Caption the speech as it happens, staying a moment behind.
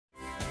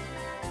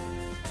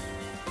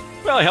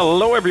Well,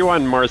 hello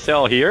everyone,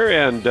 Marcel here,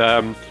 and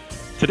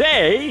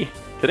today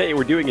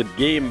we're doing a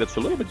game that's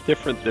a little bit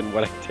different than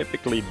what I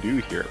typically do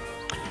here.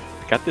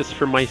 I got this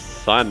for my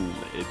son.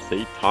 It's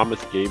a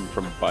Thomas game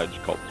from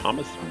Budge called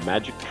Thomas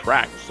Magic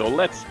Track. So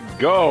let's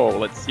go.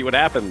 Let's see what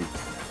happens.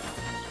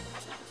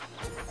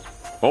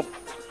 Oh,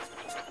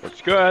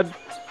 looks good.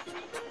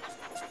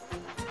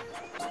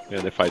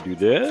 And if I do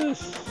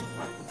this,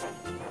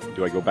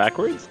 do I go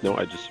backwards? No,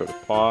 I just sort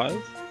of pause.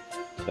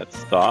 Let's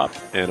stop,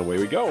 and away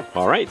we go.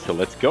 All right, so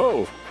let's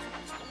go.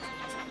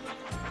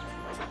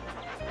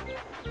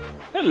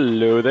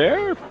 Hello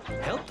there.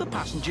 Help the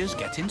passengers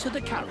get into the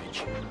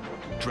carriage.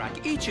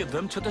 Drag each of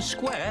them to the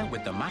square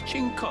with the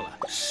matching color.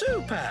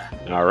 Super!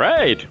 All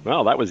right.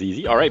 Well, that was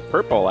easy. All right,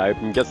 purple.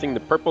 I'm guessing the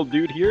purple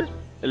dude here.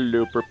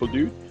 Hello, purple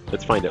dude.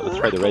 Let's find out. Let's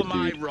try the red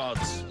dude.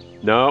 Rods.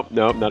 No,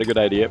 not a good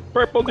idea.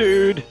 Purple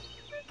dude.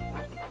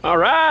 All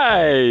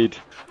right.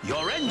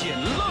 Your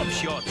engine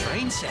loves your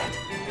train set.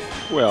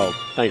 Well,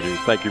 thank you.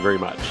 Thank you very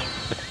much.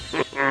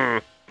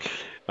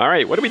 All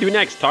right, what do we do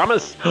next,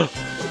 Thomas?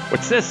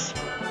 What's this?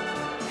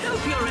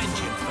 Help your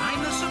engine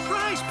find the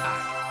surprise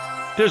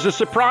pack. There's a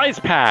surprise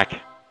pack.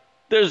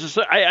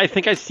 I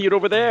think I see it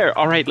over there.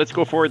 All right, let's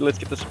go forward and let's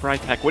get the surprise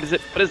pack. What is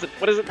it? What is it?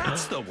 What is it?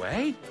 That's the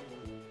way.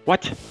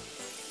 What?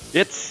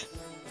 It's...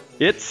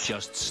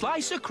 Just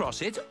slice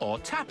across it or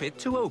tap it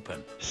to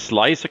open.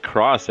 Slice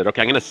across it.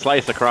 Okay, I'm going to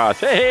slice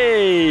across.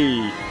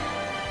 Hey!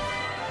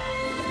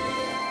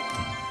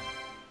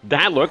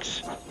 That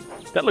looks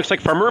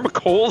like Farmer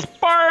McColl's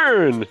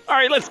barn. All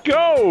right, let's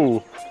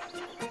go.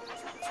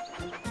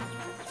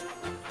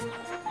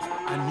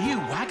 A new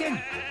wagon.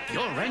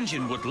 Your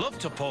engine would love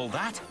to pull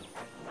that.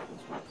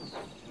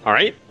 All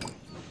right.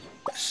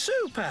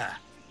 Super.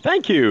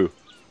 Thank you.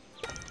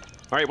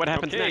 All right, what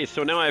happens next?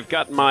 So now I've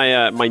got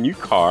my my new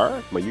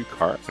car. My new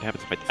car. What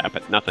happens if I tap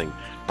it? Nothing.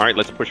 All right,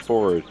 let's push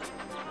forward.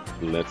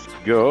 Let's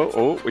go.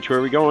 Oh, which way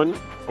are we going?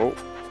 Oh.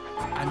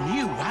 A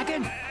new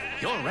wagon.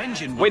 Your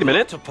engine would Wait a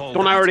minute. love to pull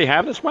Don't I that. already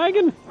have this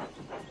wagon?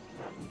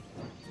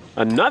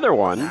 Another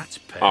one. That's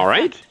perfect. All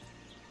right.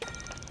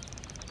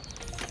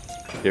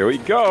 Here we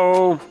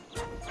go.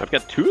 I've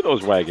got two of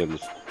those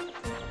wagons.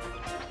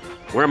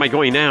 Where am I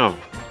going now?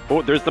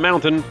 Oh, there's the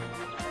mountain.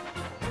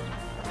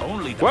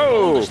 Only the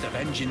Whoa. boldest of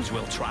engines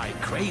will try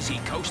Crazy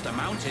Coaster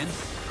Mountain.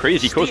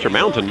 Crazy Coaster Steer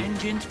Mountain. Your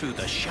engine through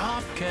the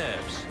sharp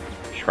curves.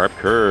 Sharp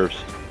curves.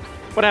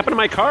 What happened to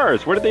my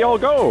cars? Where did they all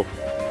go?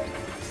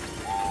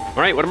 All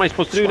right, what am I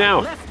supposed to do Swipe now?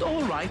 Left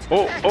or right.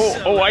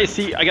 Oh, I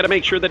see. I got to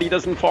make sure that he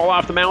doesn't fall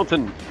off the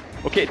mountain.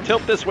 Okay,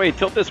 tilt this way,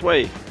 tilt this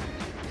way.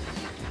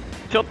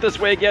 Tilt this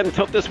way again,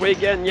 tilt this way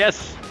again.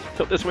 Yes,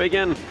 tilt this way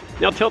again.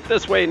 Now tilt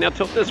this way, now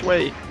tilt this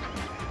way.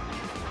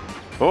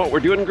 Oh, we're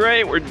doing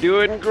great, we're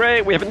doing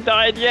great. We haven't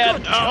died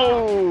yet.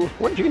 Oh,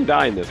 what if you can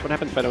die in this? What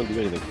happens if I don't do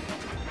anything?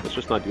 Let's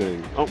just not do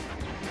anything. Oh,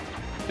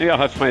 maybe I'll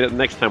have to find it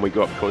next time we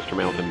go up Coaster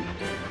Mountain.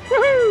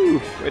 Woohoo!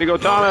 Way to go,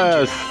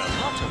 Thomas! A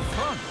lot of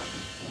fun.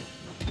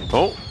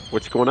 Oh,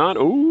 what's going on?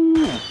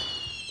 Ooh,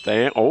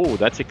 oh,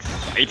 that's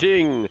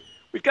exciting.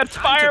 We've got Time to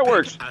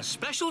fireworks. pick a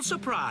special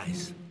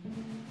surprise.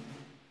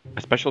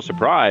 A special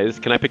surprise?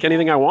 Can I pick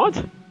anything I want?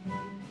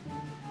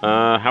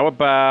 How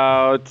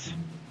about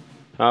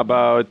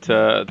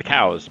the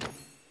cows?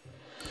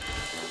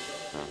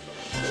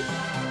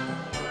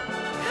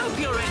 Help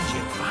your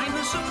engine find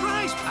the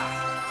surprise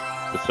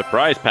pack. The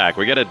surprise pack.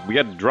 We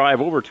gotta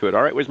drive over to it.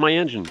 All right, where's my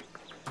engine?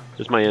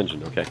 There's my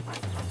engine. Okay.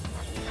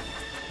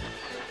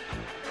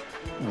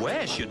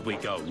 Where should we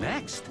go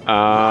next?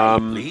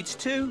 Leads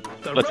to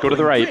the Let's go to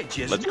the right. bridge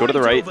is Let's go to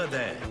the right. over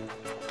there.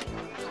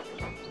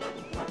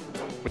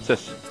 What's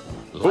this?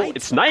 Oh, Lights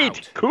it's night.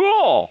 out.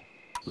 Cool.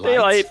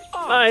 Daylight, Lights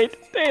on. night,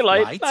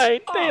 daylight, Lights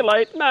night, on.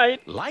 daylight,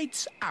 night.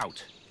 Lights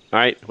out. All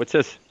right, what's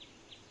this?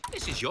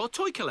 This is your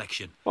toy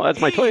collection. Well,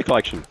 that's my toy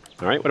collection.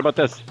 All right, what about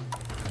this?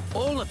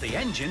 All of the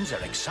engines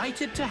are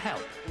excited to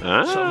help.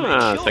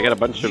 Ah, make so I got a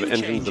bunch of you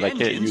engines change that I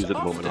can't engines use at the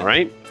moment, often. all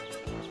right?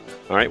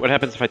 All right, what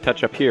happens if I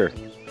touch up here?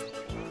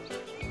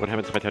 What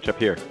happens if I touch up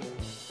here?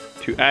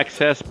 To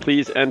access,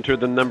 please enter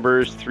the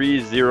numbers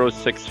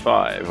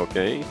 3065,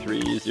 okay?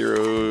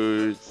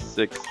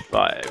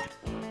 3065.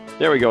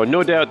 There we go.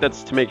 No doubt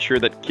that's to make sure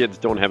that kids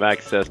don't have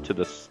access to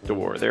the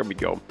store. There we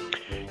go.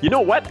 You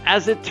know what?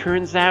 As it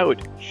turns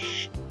out,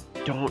 shh,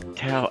 don't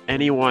tell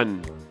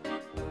anyone.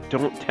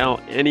 Don't tell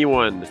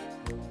anyone.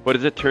 But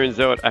as it turns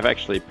out, I've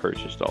actually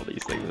purchased all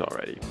these things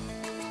already.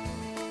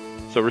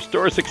 So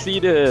restore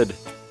succeeded.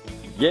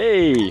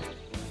 Yay. All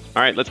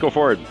right, let's go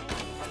forward.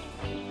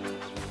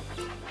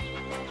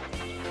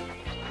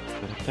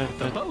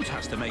 The boat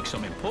has to make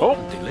some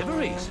important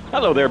deliveries.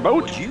 Hello there,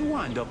 boat. Would you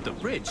wind up the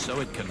bridge so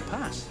it can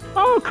pass?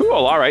 Oh,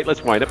 cool. All right,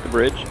 let's wind up the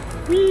bridge.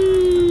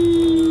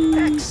 Whee!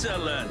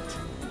 Excellent.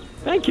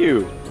 Thank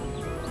you.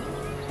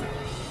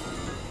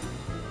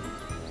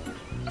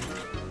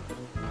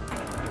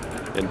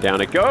 And down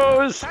it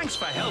goes. Thanks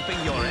for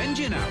helping your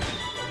engine out.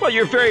 Well,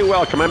 you're very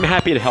welcome. I'm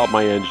happy to help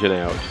my engine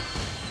out.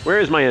 Where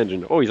is my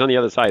engine? Oh, he's on the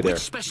other side there.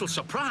 Which special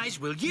surprise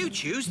will you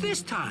choose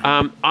this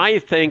time? I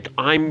think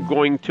I'm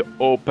going to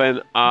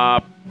open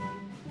up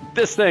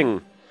this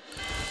thing.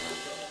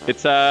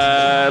 It's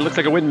looks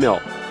like a windmill.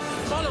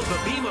 Follow the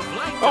beam of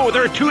light. Oh,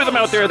 there are two of them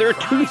out there. There are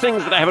two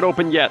things that I haven't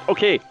opened yet.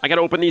 Okay, I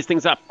gotta open these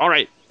things up. All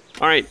right.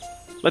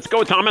 Let's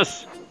go,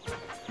 Thomas.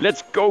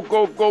 Let's go,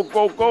 go, go,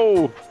 go,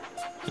 go.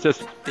 What's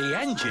this? The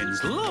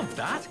engines love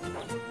that.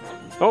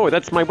 Oh,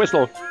 that's my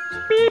whistle.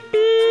 Beep,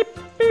 beep,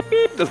 beep,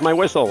 beep. That's my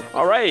whistle.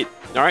 All right.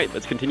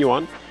 Let's continue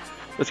on.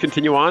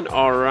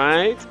 All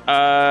right.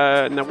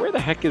 Now, where the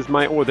heck is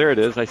my... Oh, there it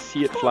is. I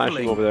see it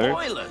flashing over there.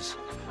 Boilers.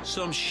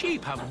 Some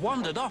sheep have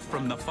wandered off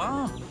from the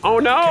farm. Oh,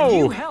 no. Can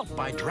you help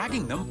by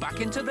dragging them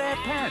back into their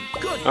pen?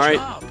 Good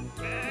job.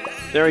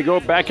 There we go.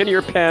 Back into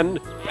your pen.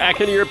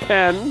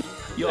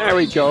 There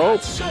we go.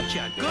 Such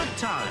a good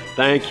time.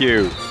 Thank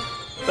you.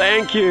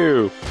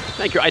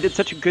 I did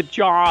such a good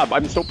job.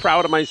 I'm so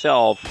proud of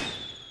myself.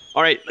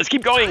 All right, let's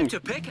keep going. Time to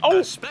pick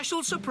a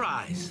special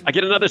surprise. I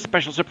get another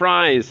special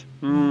surprise.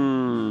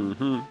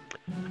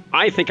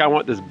 I think I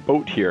want this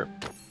boat here.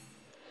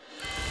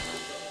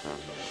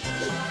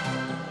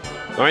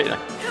 All right.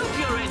 Help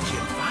your engine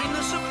find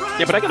the surprise.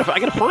 Yeah, but I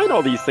gotta find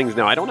all these things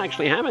now. I don't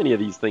actually have any of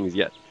these things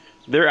yet.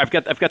 There, I've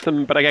got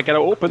them, but I gotta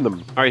open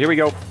them. All right, here we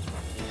go.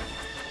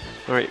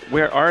 All right,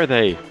 where are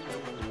they?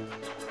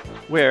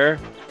 Where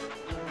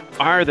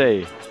are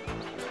they?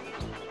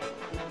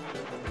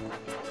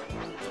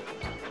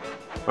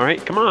 All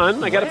right, come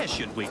on. Where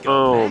should we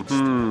go next?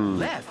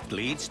 Left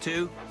leads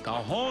to the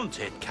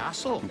haunted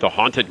castle. The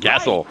haunted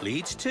castle. Right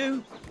leads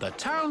to the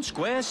town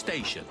square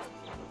station.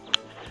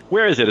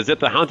 Where is it? Is it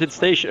the haunted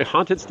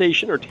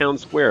station or town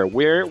square?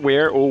 Where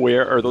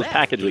are those Left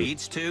packages?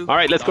 Leads to all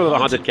right, let's go to the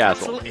haunted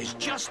castle. Is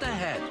just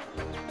ahead.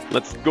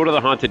 Let's go to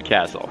the haunted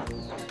castle.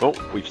 Oh,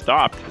 we've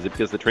stopped. Is it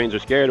because the trains are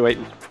scared? Wait.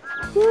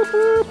 Boop,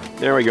 boop.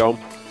 There we go.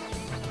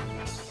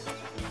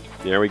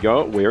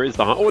 Where is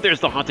the... Oh, there's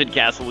the haunted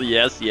castle.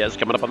 Yes.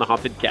 Coming up on the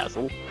haunted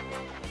castle.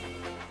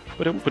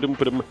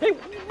 Hey,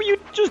 you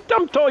just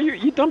dumped all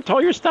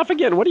your stuff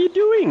again. What are you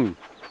doing?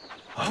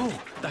 Oh,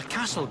 the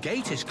castle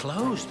gate is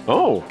closed.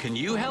 Oh. Can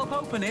you help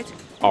open it?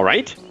 All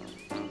right.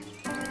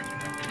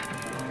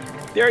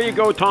 There you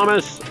go,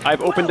 Thomas.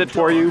 I've opened it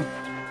for you.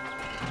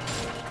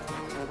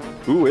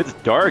 Ooh, it's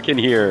dark in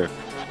here.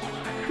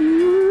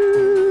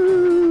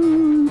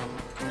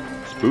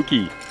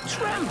 Spooky.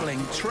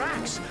 Trembling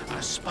tracks,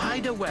 a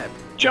spider web.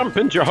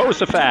 Jumping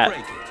Jehoshaphat.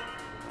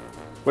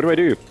 What do I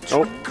do?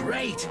 Oh,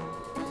 great.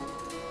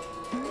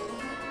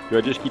 Do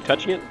I just keep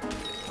touching it?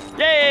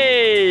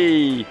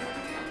 Yay!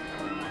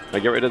 I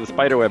get rid of the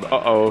spider web.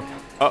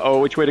 Uh-oh,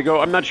 which way to go?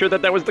 I'm not sure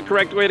that was the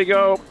correct way to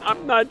go.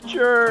 I'm not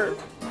sure.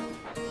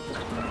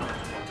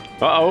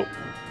 Uh-oh,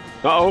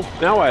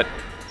 now what?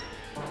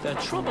 The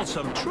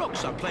troublesome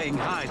trucks are playing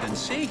hide and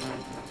seek.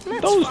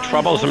 Those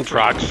troublesome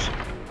trucks.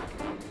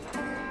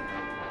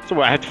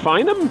 So I have to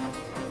find them?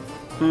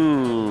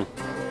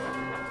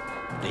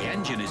 The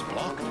engine is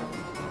blocked.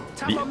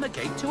 Tap on the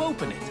gate to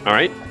open it. All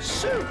right.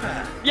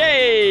 Super.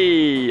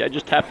 Yay! I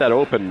just tapped that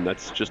open.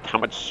 That's just how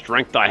much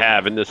strength I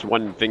have in this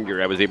one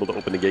finger. I was able to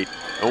open the gate.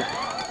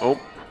 Oh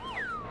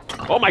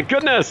my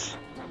goodness!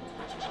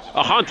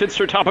 A haunted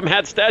Sir Topham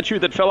Hatt statue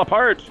that fell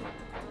apart.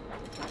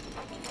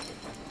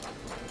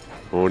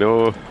 Oh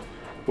no.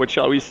 What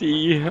shall we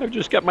see? I've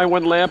just got my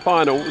one lamp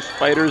on. Oh,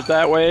 spiders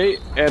that way.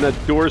 And a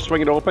door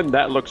swinging open.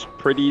 That looks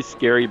pretty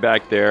scary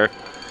back there.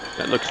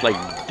 That looks like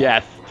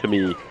death to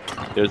me.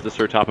 There's the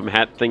Sir Topham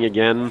Hatt thing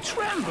again.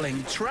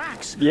 Trembling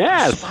tracks.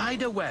 Yes.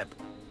 Spider web.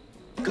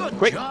 Good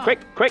job.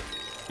 Quick.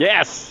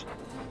 Yes.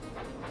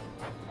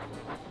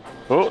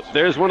 Oh,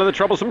 there's one of the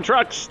troublesome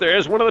trucks.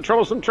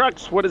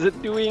 What is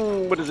it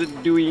doing? A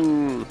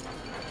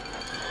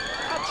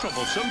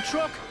troublesome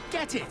truck.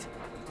 Get it.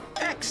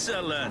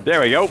 Excellent.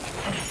 There we go.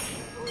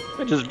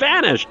 It just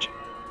vanished.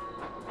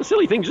 The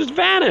silly thing just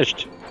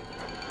vanished.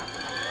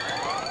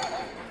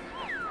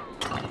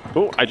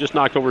 Oh, I just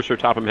knocked over Sir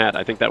Topham Hatt.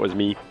 I think that was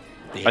me.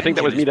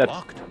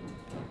 Blocked.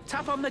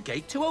 Tap on the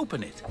gate to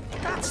open it.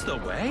 That's the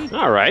way.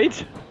 All right.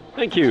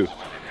 Thank you.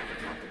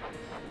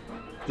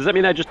 Does that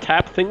mean I just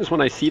tap things when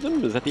I see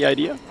them? Is that the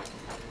idea?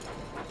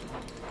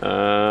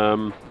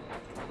 Here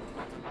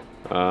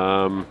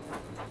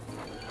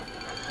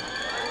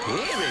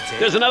it is.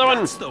 There's another one.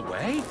 That's the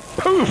way.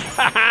 Poof!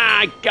 Ha ha!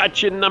 I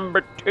got you,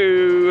 number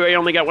 2. I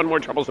only got one more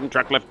troublesome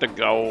truck left to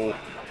go.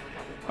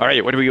 All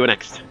right, where do we go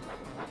next?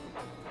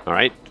 All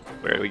right,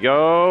 where do we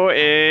go?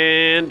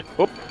 And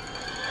whoop!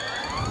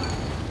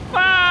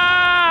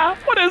 Ah!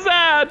 What is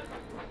that?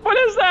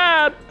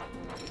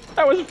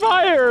 That was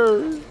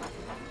fire.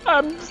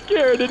 I'm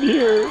scared in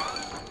here.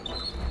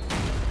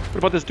 What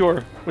about this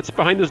door? What's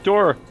behind this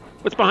door?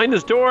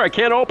 I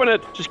can't open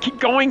it. Just keep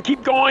going.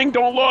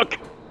 Don't look.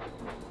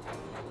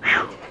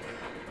 Whew.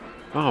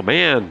 Oh,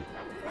 man.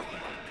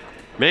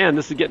 Man,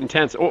 this is getting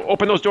tense. Oh,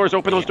 open those doors.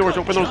 Whew.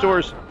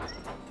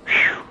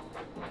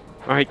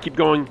 All right, keep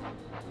going.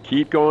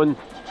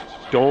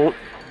 Don't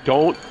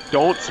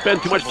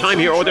spend too much time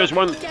here. Oh, there's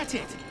one. Get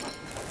it.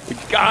 We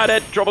got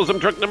it. Troublesome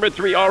truck number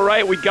 3. All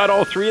right, we got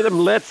all 3 of them.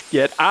 Let's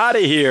get out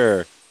of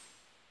here.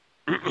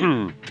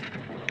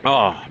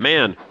 Oh,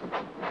 man.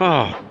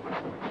 Oh.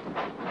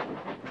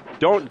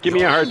 Don't give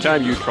me a hard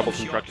time, you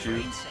troublesome trucks,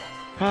 you.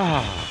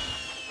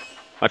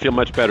 I feel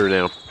much better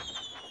now.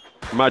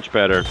 Much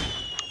better.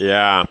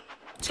 Yeah.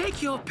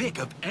 Take your pick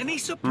of any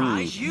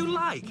surprise you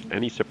like.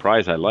 Any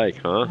surprise I like,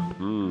 huh?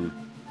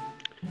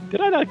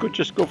 Did I not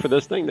just go for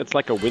this thing? That's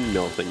like a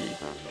windmill thingy.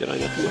 Did I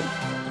not do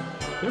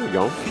that? There we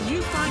go. Can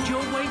you find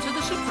your way to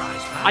the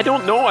surprise pack? I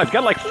don't know. I've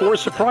got like 4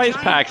 surprise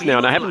packs now,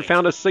 and I haven't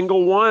found a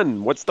single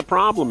one. What's the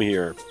problem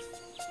here?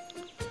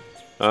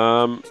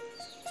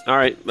 All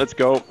right, let's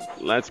go.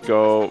 Let's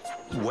go.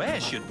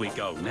 Where should we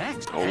go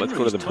next? Oh, let's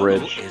go to the Henry's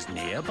bridge. tunnel is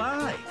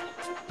nearby.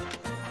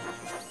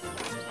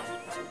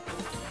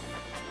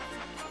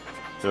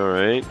 All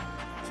right.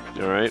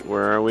 All right,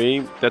 where are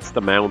we? That's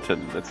the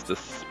mountain. That's the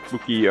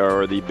spooky,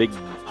 or the big...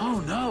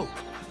 Oh no,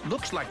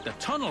 looks like the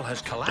tunnel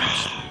has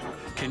collapsed.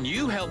 Can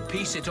you help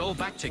piece it all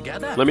back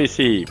together? Let me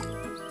see.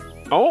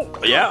 Oh,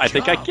 yeah, I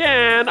think I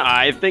can.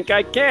 I think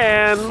I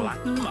can.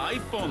 Flatten my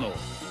funnel.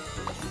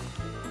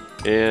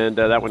 And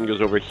that one goes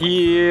over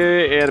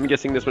here, and I'm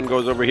guessing this one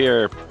goes over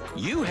here.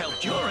 You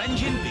helped your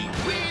engine be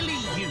really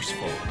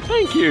useful.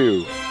 Thank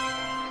you.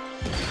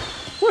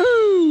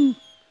 Woohoo!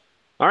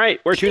 All right,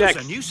 where to Here's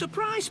next? a new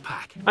surprise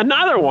pack.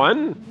 Another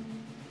one.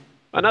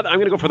 Another. I'm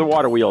gonna go for the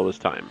water wheel this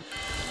time,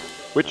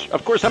 which,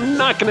 of course, I'm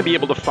not gonna be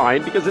able to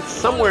find because it's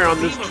somewhere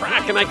on this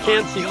track, and I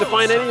can't seem to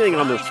find anything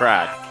on this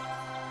track.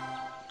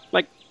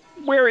 Like,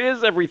 where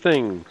is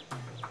everything?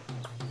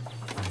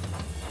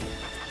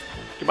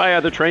 Goodbye,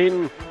 other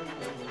train.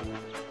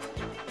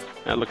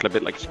 That looked a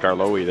bit like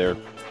Scarloey there.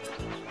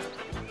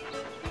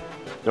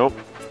 Nope.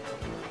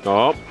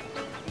 Nope.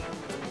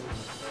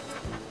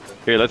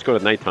 Here, let's go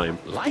to nighttime.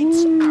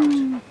 Lights out.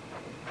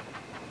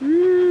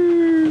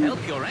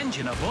 Help your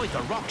engine avoid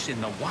the rocks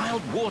in the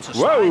wild water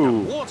slide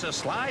and water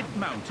slide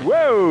mountain.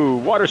 Whoa!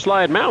 Water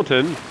slide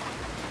mountain.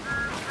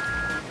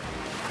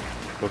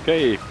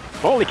 Okay.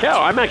 Holy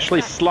cow! I'm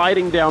actually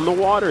sliding down the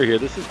water here.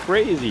 This is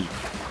crazy.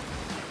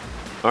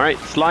 All right,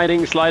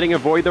 sliding, sliding.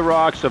 Avoid the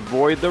rocks.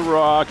 Avoid the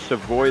rocks.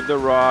 Avoid the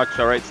rocks.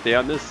 All right, stay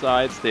on this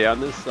side. Stay on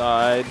this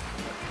side.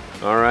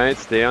 All right,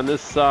 stay on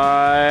this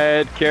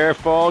side.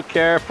 Careful,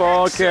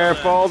 careful,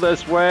 careful.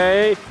 This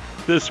way.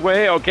 This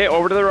way. Okay,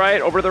 over to the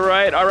right. Over to the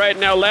right. All right,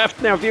 now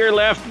left. Now veer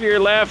left. Veer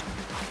left.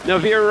 Now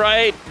veer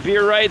right.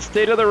 Veer right.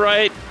 Stay to the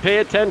right. Pay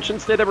attention.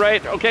 Stay to the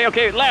right. Okay,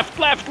 okay. Left,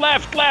 left,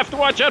 left, left.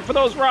 Watch out for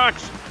those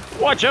rocks.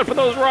 Watch out for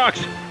those rocks.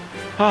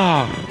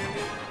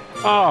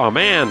 Oh,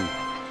 man.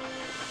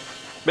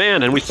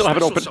 Man, and we still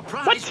haven't opened.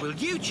 What will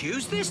you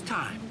choose this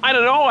time? I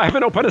don't know. I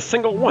haven't opened a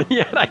single one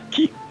yet. I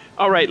keep.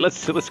 All right,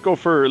 let's go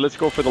for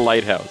the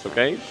lighthouse.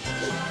 Okay.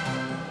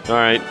 All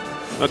right,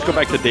 let's go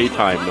back to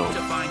daytime though.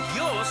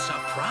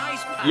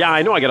 Yeah,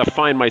 I know. I gotta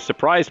find my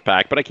surprise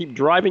pack, but I keep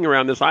driving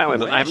around this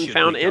island and I haven't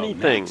found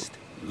anything.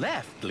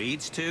 Left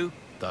leads to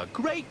the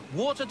Great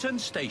Waterton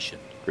Station.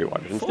 Great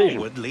Waterton Station.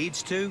 Forward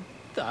leads to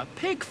the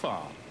pig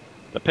farm.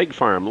 The pig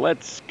farm.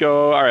 Let's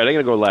go. All right, I'm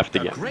gonna go left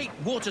again. The Great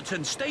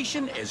Waterton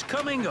Station is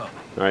coming up.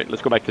 All right,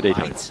 let's go back to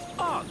daytime. Lights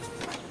on.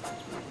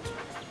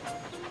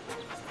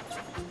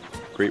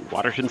 Great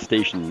Waterton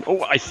Station.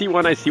 Oh, I see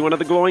one. I see one of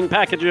the glowing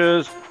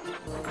packages.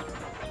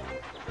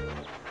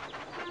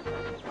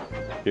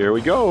 Here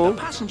we go.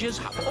 The passengers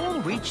have all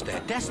reached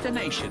their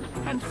destination,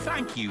 and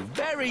thank you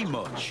very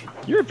much.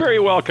 You're very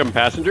welcome,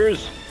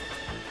 passengers.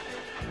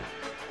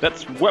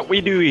 That's what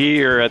we do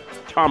here at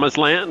Thomas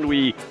Land.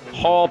 We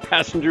haul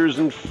passengers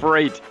and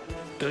freight.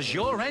 Does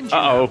your engine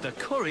have the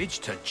courage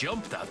to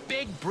jump the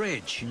big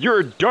bridge?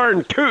 You're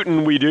darn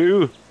tootin' we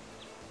do.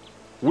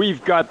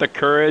 We've got the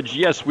courage.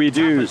 Yes, we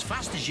do. Tap as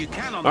fast as you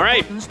can on all the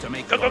right. buttons to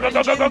make Go, go, go,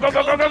 go, go, go, go,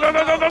 go, go, go, go,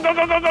 go, go,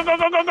 go, go, go,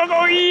 go, go,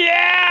 go,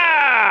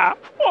 yeah!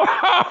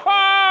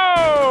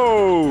 Whoa!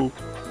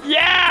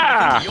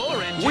 Yeah!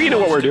 We know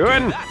what we're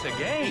doing.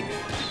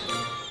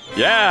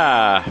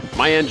 Yeah,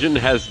 my engine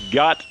has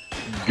got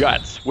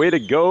guts. Way to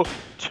go,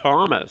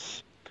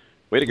 Thomas.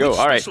 Way to go.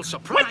 All right. Which special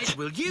surprise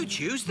will you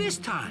choose this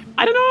time?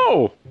 I don't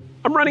know.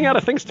 I'm running out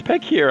of things to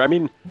pick here. I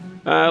mean,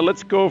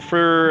 let's go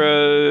for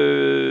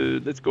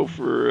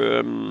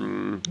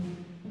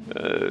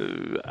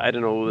I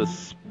don't know,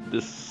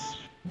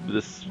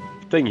 this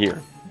thing here.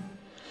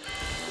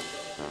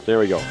 There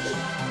we go. All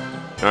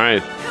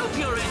right. Help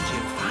your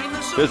engine find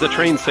the There's a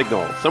train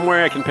signal.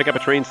 Somewhere I can pick up a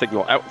train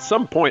signal. At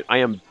some point, I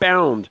am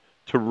bound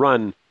to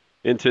run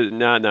into.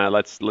 No,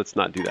 let's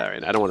not do that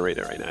right now. I don't want to rate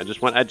it right now. I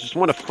just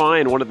want to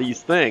find one of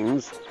these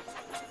things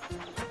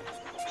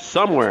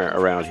somewhere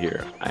around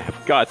here. I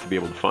have got to be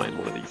able to find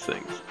one of these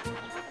things.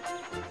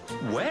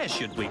 Where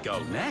should we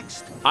go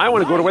next? I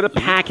want to go to where the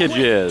package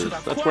is.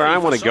 That's where I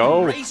want to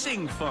go.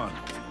 Racing fun.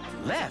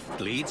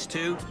 Left leads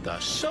to the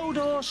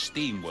Sodor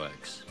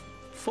Steamworks.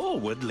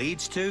 Forward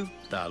leads to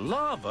the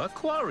Lava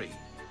Quarry.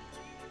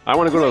 I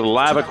want to go to the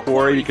Lava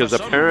Quarry because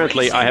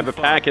apparently I have a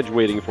package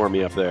waiting for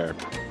me up there.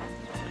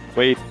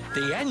 Wait.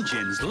 The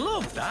engines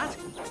love that.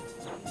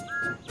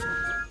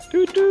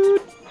 Toot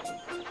toot.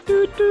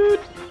 Toot toot.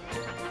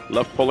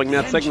 Love pulling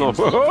that signal.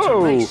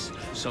 Whoa!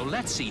 So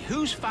let's see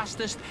who's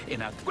fastest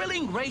in a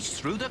thrilling race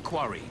through the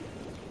quarry.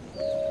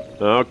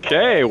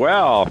 Okay,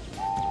 well,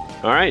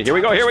 All right, here we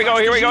go, here we go,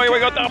 here we go, here we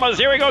go, Thomas.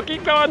 Here we go.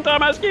 Keep going,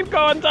 Thomas. Keep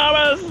going,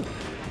 Thomas.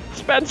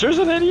 Spencer's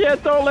an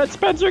idiot. Don't let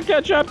Spencer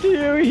catch up to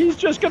you. He's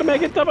just going to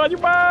make it tough on you.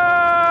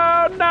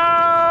 Whoa,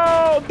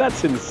 no.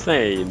 That's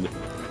insane.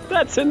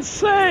 That's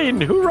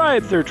insane. Who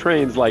rides their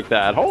trains like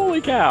that?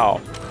 Holy cow.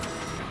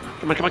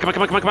 Come on, come on, come on,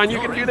 come on, come on, come on. You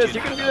can do this.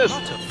 You can do this.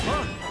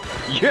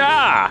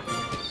 Yeah.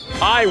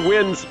 I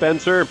win,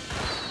 Spencer.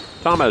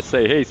 Thomas,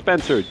 say, hey,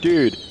 Spencer,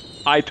 dude,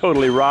 I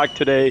totally rocked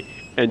today,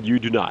 and you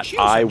do not.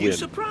 I win.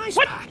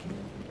 What?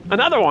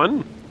 Another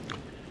one?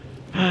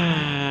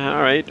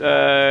 All right,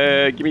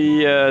 give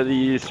me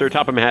the Sir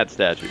Topham Hatt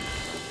statue,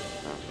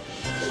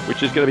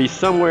 which is going to be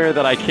somewhere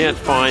that I can't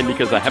find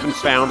because I haven't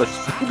found a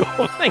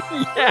single thing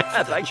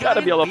yet. I got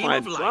to be able to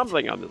find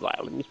something on this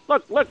island.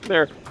 Look, look,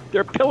 they're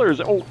pillars.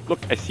 Oh, look,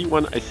 I see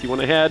one. I see one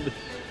ahead.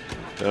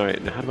 All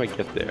right, now how do I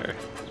get there?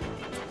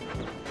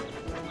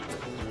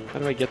 How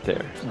do I get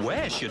there?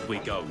 Where should we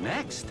go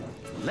next?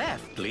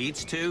 Left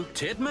leads to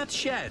Tidmouth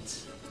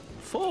Sheds.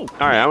 Forward.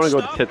 All right, I want to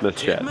go to Tidmouth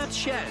Sheds. Tidmouth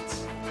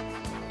Sheds.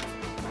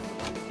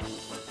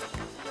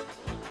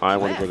 I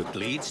want to go to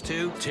leads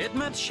to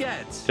Tidmouth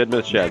Sheds.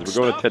 Tidmouth Sheds. Next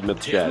We're going to stop,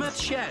 Tidmouth Sheds.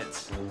 Tidmouth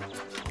Sheds.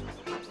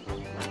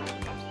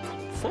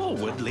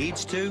 Forward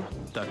leads to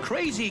the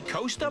Crazy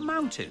Coaster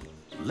Mountain.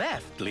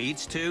 Left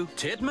leads to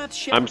Tidmouth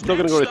Sheds. I'm still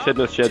going to go to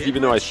Tidmouth Sheds,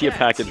 even though I see a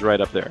package right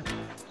up there.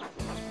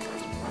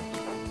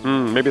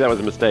 Maybe that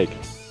was a mistake.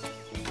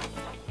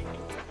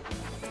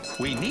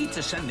 We need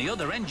to send the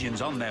other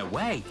engines on their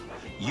way.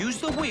 Use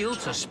the wheel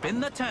to spin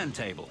the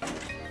turntable.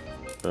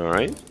 All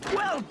right.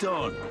 Well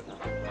done.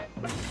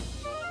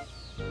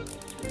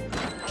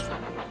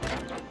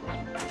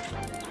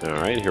 All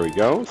right, here we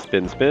go.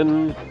 Spin,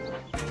 spin.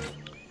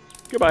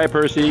 Goodbye,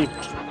 Percy.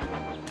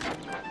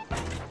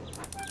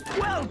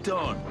 Well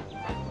done.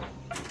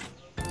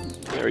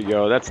 There we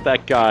go. That's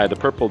that guy, the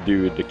purple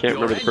dude. I can't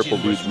remember the purple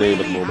dude's name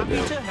at the moment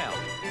now.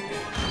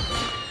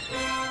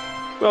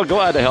 Well,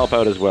 glad to help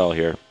out as well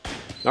here.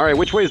 All right,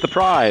 which way's the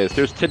prize?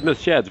 There's Tidmouth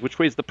Sheds. Which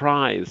way's the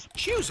prize?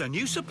 Choose a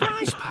new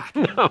surprise pack.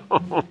 No.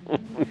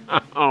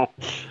 All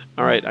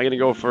right, I'm going to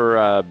go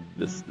for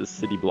this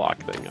city block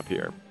thing up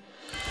here.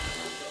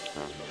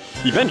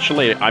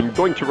 Eventually, I'm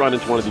going to run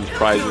into one of these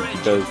prizes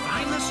because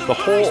the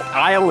whole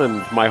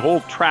island, my whole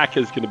track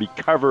is going to be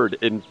covered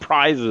in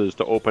prizes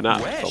to open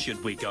up. Where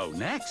should we go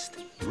next?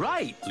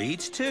 Right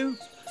leads to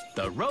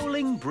the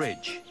Rolling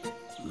Bridge.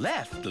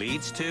 Left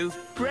leads to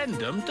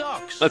Brendam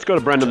Docks. Let's go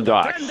to Brendam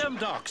Docks. Brendam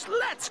Docks,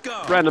 let's go.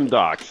 Brendam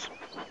Docks.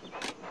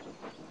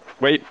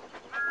 Wait.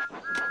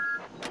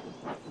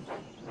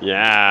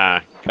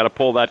 Yeah, gotta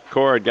pull that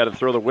cord. Gotta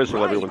throw the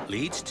whistle, everyone.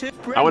 Leads to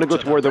I want to go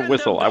toward the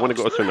whistle. Brendam I want to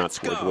go. Docks, So not let's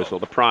toward the go. whistle.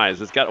 The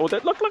prize. It's got. Oh,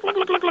 look!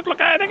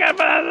 I think I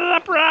found the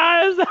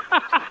prize.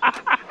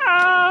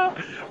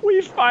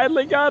 We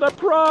finally got a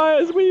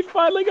prize. We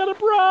finally got a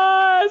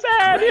prize,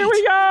 and Great. here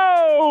we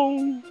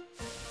go.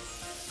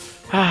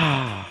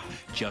 Ah.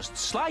 Just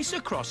slice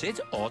across it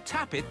or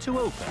tap it to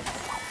open.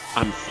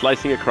 I'm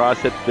slicing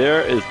across it.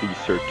 There is the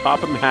Sir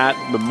Topham Hatt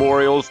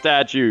Memorial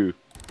Statue.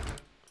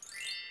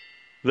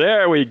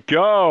 There we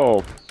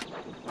go.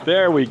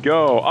 There we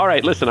go. All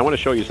right, listen, I want to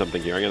show you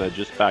something here. I'm going to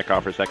just back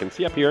off for a second.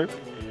 See up here?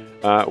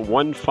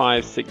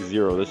 1560.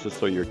 This is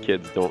so your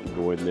kids don't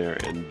go in there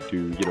and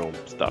do, you know,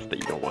 stuff that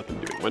you don't want them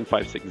doing.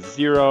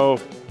 1560.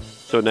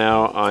 So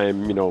now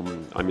I'm, you know,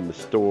 I'm in the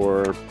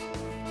store.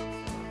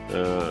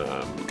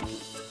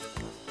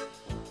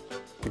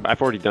 I've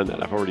already done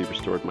that. I've already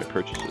restored my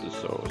purchases.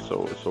 So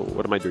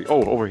what am I doing?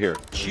 Oh, over here.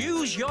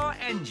 Choose your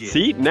engine.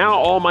 See, now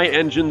all my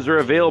engines are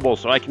available,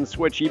 so I can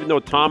switch. Even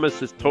though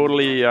Thomas is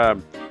totally.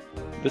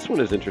 This one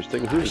is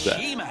interesting. Who is that?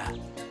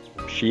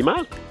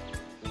 Shima?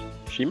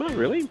 Shima,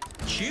 really?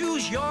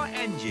 Choose your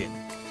engine.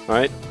 All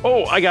right.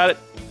 Oh, I got it.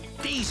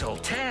 Diesel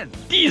 10.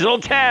 Diesel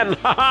 10.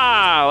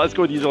 Haha! Let's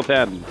go Diesel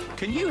 10.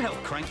 Can you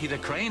help Cranky the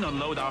Crane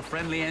unload our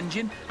friendly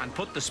engine and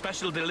put the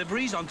special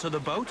deliveries onto the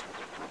boat?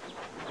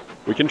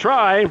 We can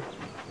try.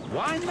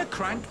 Wind the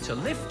crank to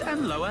lift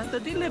and lower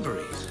the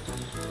deliveries.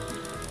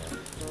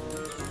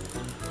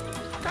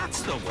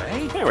 That's the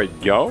way. There we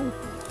go.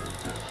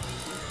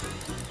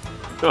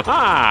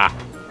 Haha!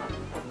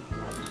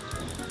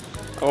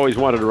 Always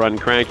wanted to run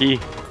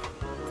Cranky.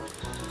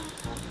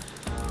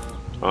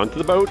 Onto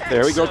the boat.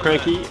 There we go,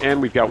 Cranky.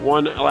 And we've got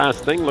one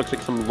last thing. Looks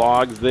like some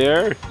logs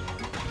there.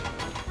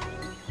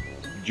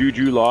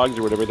 Juju logs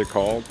or whatever they're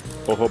called.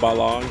 Jojoba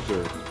logs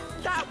or...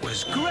 That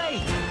was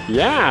great.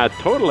 Yeah,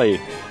 totally.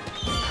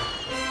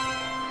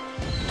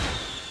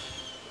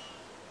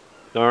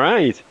 All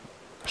right.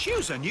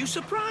 Choose a new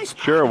surprise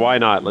pack. Sure, why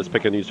not? Let's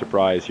pick a new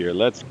surprise here.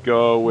 Let's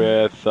go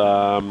with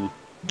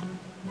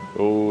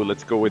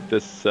let's go with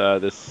this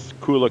this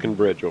cool-looking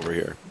bridge over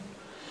here.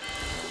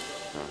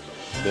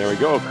 There we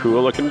go,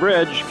 cool-looking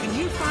bridge. Can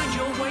you find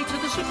your way to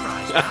the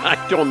surprise pack?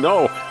 I don't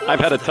know. I've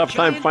had a tough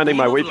time finding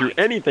my way through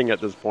anything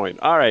at this point.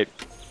 All right.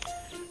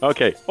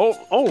 Okay.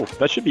 Oh,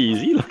 that should be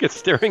easy. Look, it's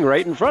staring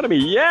right in front of me.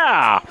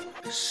 Yeah!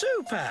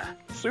 Super.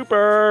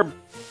 Super.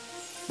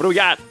 What do we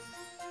got?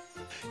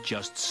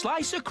 Just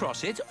slice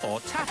across it or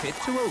tap it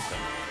to open.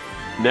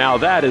 Now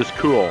that is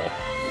cool.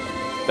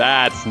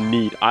 That's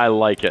neat. I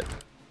like it.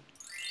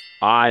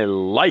 I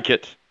like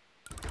it.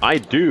 I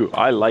do.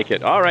 I like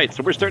it. All right,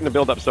 so we're starting to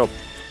build up. So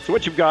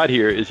what you've got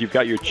here is you've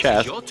got your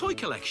chest, Your toy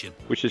collection.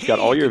 which has Here got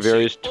all you your can see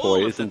various all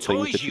of toys the and things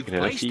toys that you you've can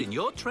have. placed in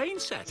your train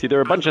set, See, there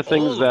are a bunch and of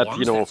things all the that, ones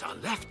you know, that are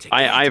left to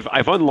get.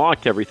 I've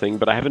unlocked everything,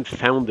 but I haven't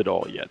found it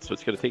all yet, so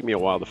it's going to take me a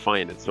while to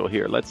find it. So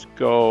here, let's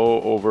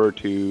go over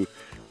to,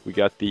 we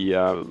got the,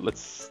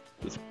 let's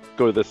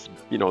go to this,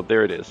 you know,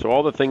 there it is. So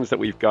all the things that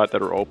we've got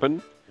that are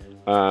open,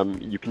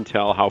 you can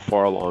tell how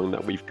far along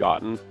that we've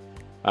gotten.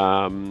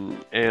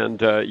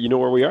 And you know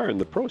where we are in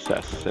the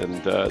process,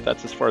 and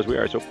that's as far as we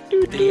are. So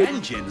The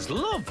engines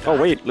love that. oh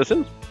wait,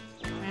 listen.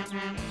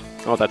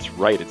 Oh, that's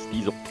right, it's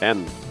diesel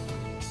 10.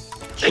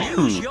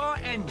 Choose your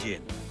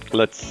engine.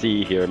 Let's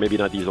see here, maybe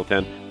not diesel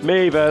 10.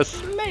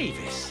 Mavis.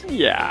 Mavis.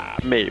 Yeah,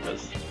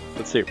 Mavis.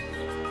 Let's see.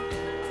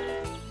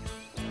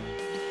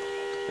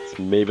 It's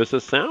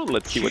Mavis's sound.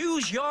 Let's see what.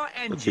 Choose your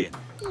engine.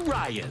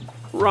 Ryan.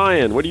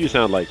 Ryan, what do you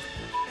sound like?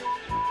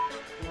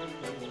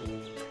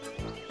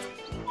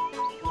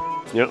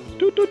 Yeah,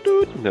 toot toot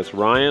toot. That's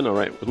Ryan. All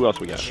right, who else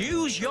we got?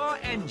 Choose your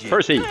engine.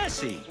 Percy.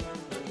 Percy.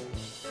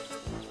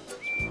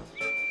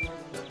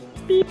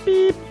 Beep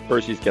beep.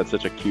 Percy's got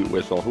such a cute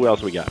whistle. Who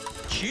else we got?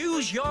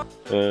 Choose your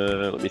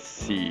Let me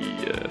see.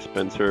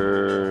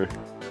 Spencer.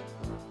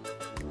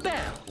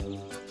 Bell.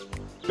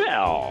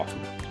 Bell.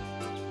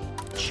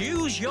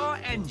 Choose your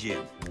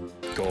engine.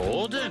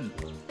 Gordon.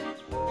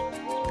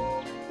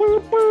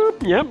 Boop,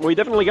 boop. Yep, we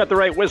definitely got the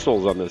right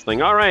whistles on this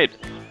thing. All right,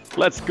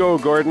 let's go,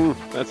 Gordon.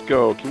 Let's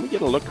go. Can we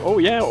get a look? Oh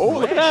yeah. Oh,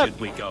 look at Where that. should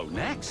we go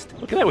next?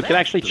 Look at that. We can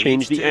actually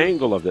change the Leads to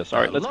angle of this. All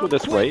right, let's go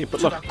this way. But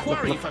to look, the look,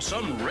 quarry look. for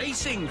some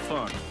racing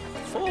fun.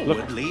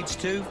 Forward leads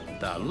to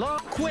the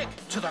lot. Quick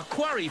to the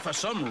quarry for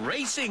some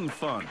racing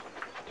fun.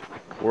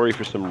 Worry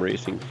for some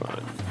racing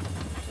fun.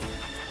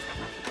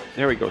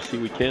 There we go. See,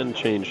 we can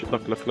change.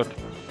 Look, look, look,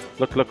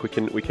 look, look. We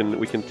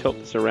can tilt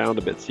this around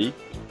a bit. See,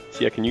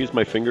 I can use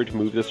my finger to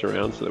move this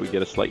around so that we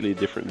get a slightly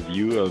different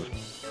view of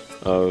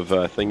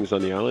things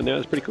on the island. Now,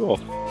 it's pretty cool.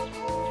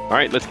 All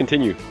right, let's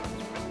continue.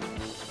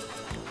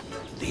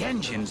 The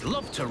engines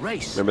love to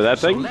race. Remember that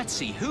thing? So let's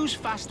see who's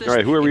fastest. All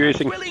right, who are we in a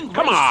racing? thrilling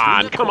Come race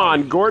on, through the come quarry.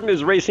 on. Gordon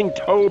is racing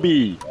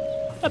Toby.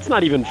 That's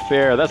not even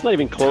fair. That's not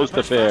even close Tap to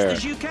as fair. fast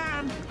as you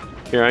can.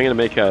 Here, I'm going to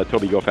make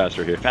Toby go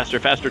faster here. Faster,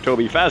 faster,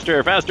 Toby.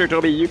 Faster, faster,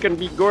 Toby. You can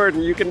beat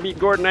Gordon. You can beat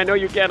Gordon. I know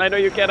you can. I know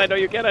you can. I know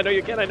you can. I know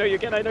you can. I know you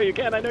can. I know you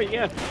can. I know you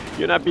can.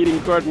 You're not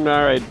beating Gordon.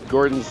 All right.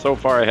 Gordon's so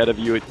far ahead of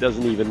you. It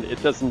doesn't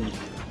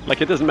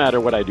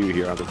matter what I do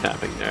here on the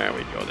tapping. There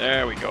we go.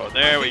 There we go.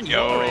 There we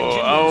Your engine go.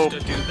 Oh. wants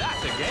to do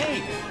that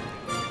again.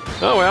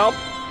 Oh, well.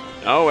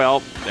 Oh,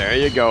 well. There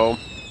you go.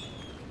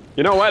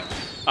 You know what?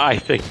 I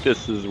think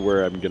this is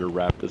where I'm going to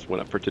wrap this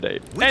one up for today.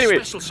 Which Anyway.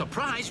 special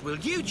surprise will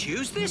you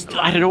choose this time?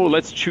 I don't know.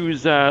 Let's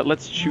choose.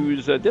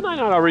 Didn't I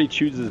not already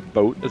choose this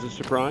boat as a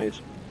surprise?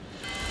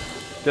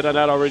 Did I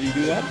not already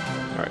do that?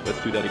 All right,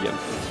 let's do that again.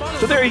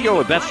 So there you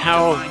go. That's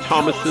how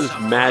Thomas's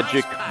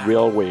Magic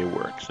Railway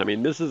works. I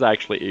mean, this is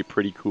actually a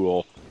pretty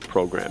cool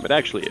program. It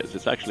actually is.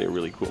 It's actually a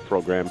really cool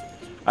program.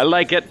 I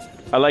like it.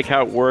 I like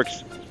how it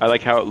works. I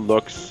like how it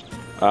looks.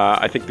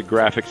 I think the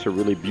graphics are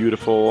really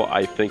beautiful.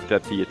 I think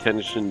that the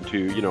attention to,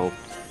 you know,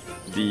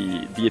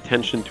 the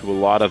attention to a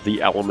lot of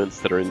the elements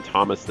that are in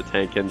Thomas the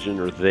Tank Engine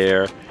are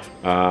there.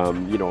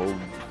 You know,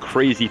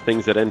 crazy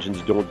things that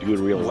engines don't do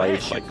in real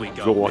life, like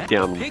go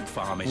down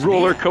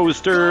roller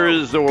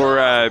coasters or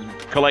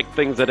collect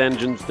things that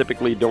engines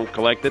typically don't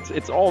collect.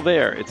 It's all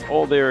there. It's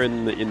all there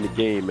in the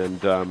game,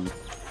 and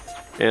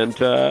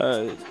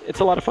it's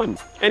a lot of fun.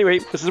 Anyway,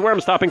 this is where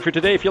I'm stopping for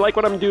today. If you like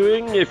what I'm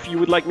doing, if you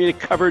would like me to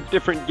cover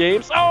different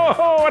games,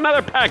 oh,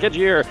 another package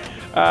here.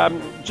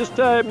 Just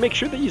make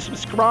sure that you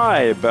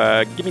subscribe.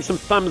 Give me some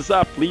thumbs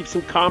up. Leave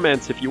some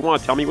comments if you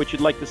want. Tell me what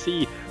you'd like to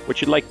see, what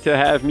you'd like to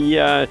have me,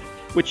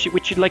 what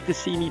you'd like to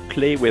see me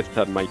play with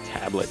on my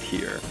tablet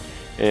here.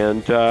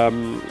 And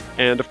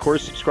of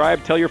course,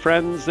 subscribe, tell your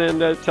friends,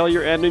 and tell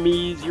your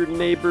enemies, your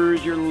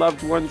neighbors, your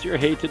loved ones, your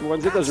hated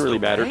ones. It doesn't really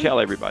matter.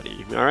 Tell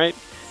everybody, all right?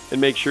 And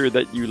make sure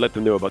that you let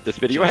them know about this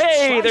video.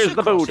 Hey, there's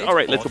the boat. All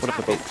right, let's open up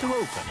the boat.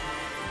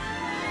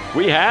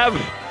 We have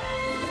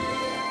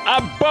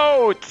a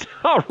boat.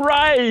 All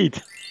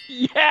right.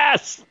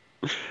 Yes.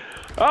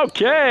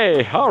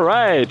 Okay. All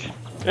right.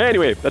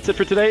 Anyway, that's it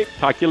for today.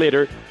 Talk to you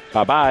later.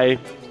 Bye-bye.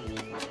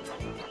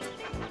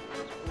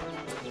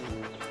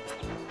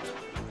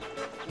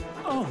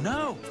 Oh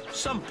no,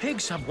 some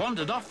pigs have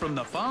wandered off from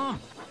the farm.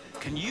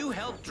 Can you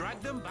help drag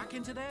them back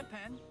into their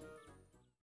pen?